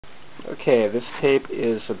Okay, this tape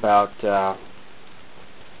is about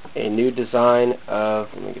a new design of,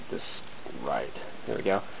 let me get this right, here we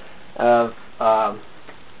go, of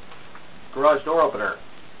garage door opener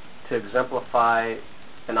to exemplify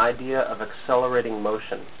an idea of accelerating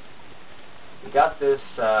motion. We got this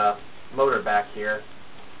motor back here,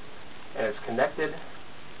 and it's connected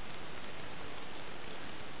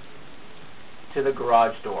to the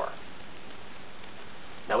garage door.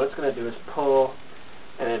 Now what it's going to do is pull,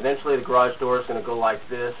 and eventually the garage door is going to go like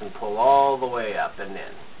this and pull all the way up and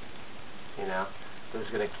in. You know, so it's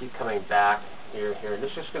going to keep coming back here, and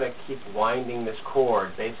it's just going to keep winding this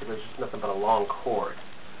cord. Basically, it's just nothing but a long cord.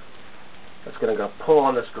 It's going to go pull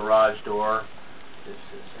on this garage door. This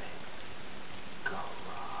is a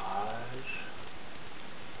garage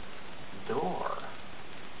door.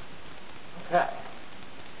 Okay.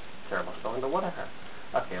 Terrible spelling, but whatever.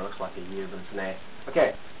 Okay, it looks like a U, but it's an A.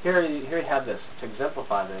 Okay, here you have this. To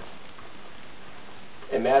exemplify this,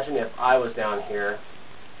 imagine if I was down here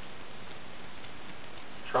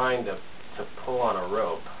trying to pull on a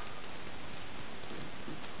rope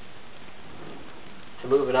to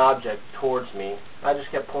move an object towards me. I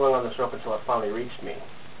just kept pulling on this rope until it finally reached me.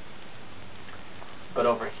 But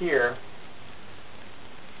over here,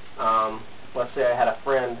 let's say I had a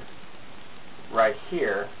friend right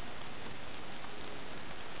here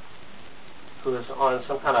who is on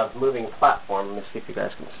some kind of moving platform. Let me see if you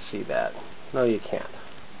guys can see that. No, you can't.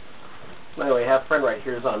 Anyway, I have a friend right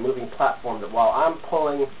here who's on a moving platform that while I'm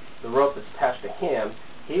pulling the rope that's attached to him,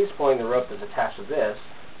 he's pulling the rope that's attached to this,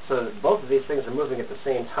 so that both of these things are moving at the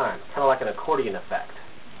same time, kind of like an accordion effect.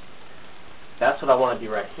 That's what I want to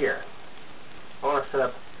do right here. I want to set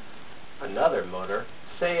up another motor,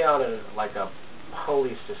 say on like a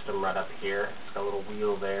pulley system right up here. It's got a little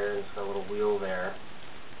wheel there, and it's got a little wheel there,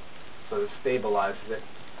 so it stabilizes it.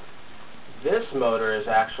 This motor is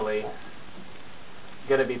actually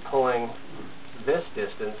going to be pulling this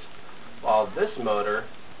distance, while this motor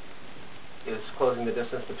is closing the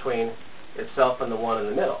distance between itself and the one in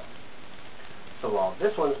the middle. So while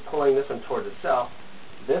this one's pulling this one towards itself,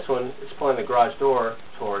 this one is pulling the garage door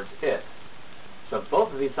towards it. So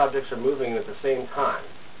both of these objects are moving at the same time.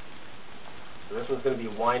 So this one's going to be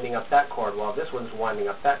winding up that cord while this one's winding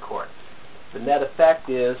up that cord. The net effect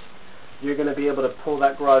is you're going to be able to pull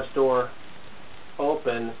that garage door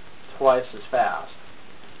open twice as fast.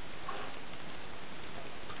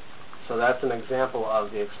 So that's an example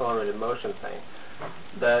of the accelerated motion thing.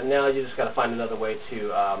 Now you just got to find another way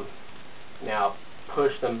to now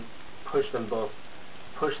push them both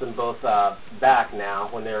back now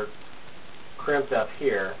when they're crimped up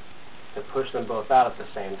here, to push them both out at the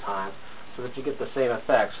same time, so that you get the same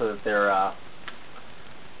effect, so that they're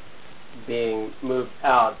being moved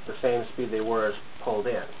out at the same speed they were as pulled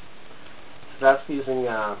in. So that's using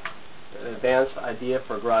an advanced idea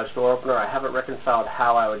for a garage door opener. I haven't reconciled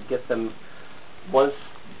how I would get them. Once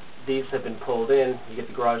these have been pulled in, you get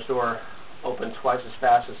the garage door open twice as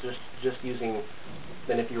fast as just using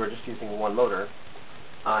than if you were just using one motor.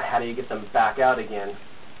 How do you get them back out again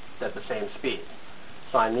at the same speed?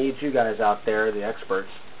 So I need you guys out there, the experts,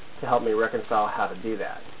 to help me reconcile how to do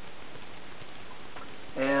that.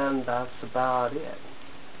 And that's about it.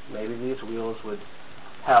 Maybe these wheels would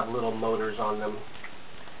have little motors on them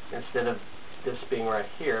instead of this being right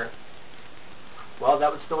here. Well,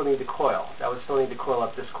 that would still need to coil. That would still need to coil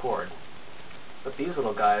up this cord. But these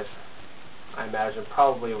little guys, I imagine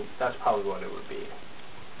that's probably what it would be.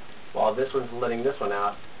 While this one's letting this one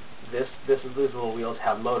out, these little wheels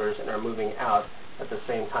have motors and are moving out at the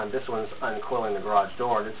same time. This one's uncoiling the garage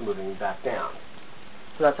door and it's moving back down.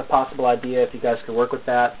 So that's a possible idea. If you guys can work with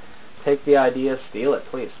that, take the idea, steal it,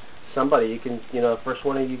 please. Somebody, you can, first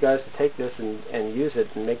one of you guys to take this and use it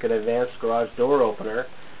and make an advanced garage door opener.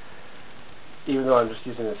 Even though I'm just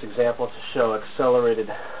using this example to show accelerated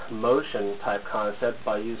motion type concept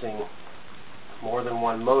by using more than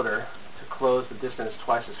one motor to close the distance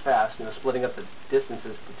twice as fast, splitting up the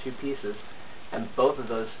distances to two pieces, and both of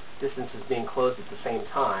those distances being closed at the same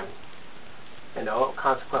time, and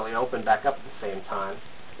consequently open back up at the same time,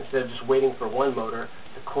 instead of just waiting for one motor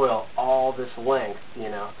to coil all this length,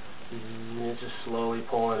 and it's just slowly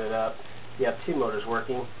pulling it up. You have two motors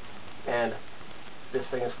working, and this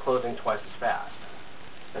thing is closing twice as fast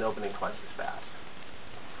and opening twice as fast.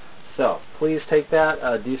 So please take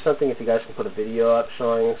that, do something. If you guys can put a video up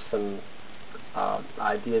showing some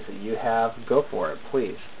ideas that you have, go for it,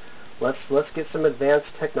 please. Let's get some advanced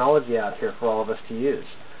technology out here for all of us to use.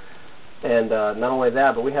 And not only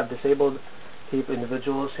that, but we have disabled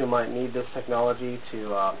individuals who might need this technology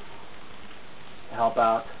to help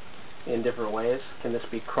out in different ways. Can this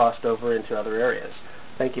be crossed over into other areas?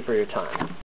 Thank you for your time.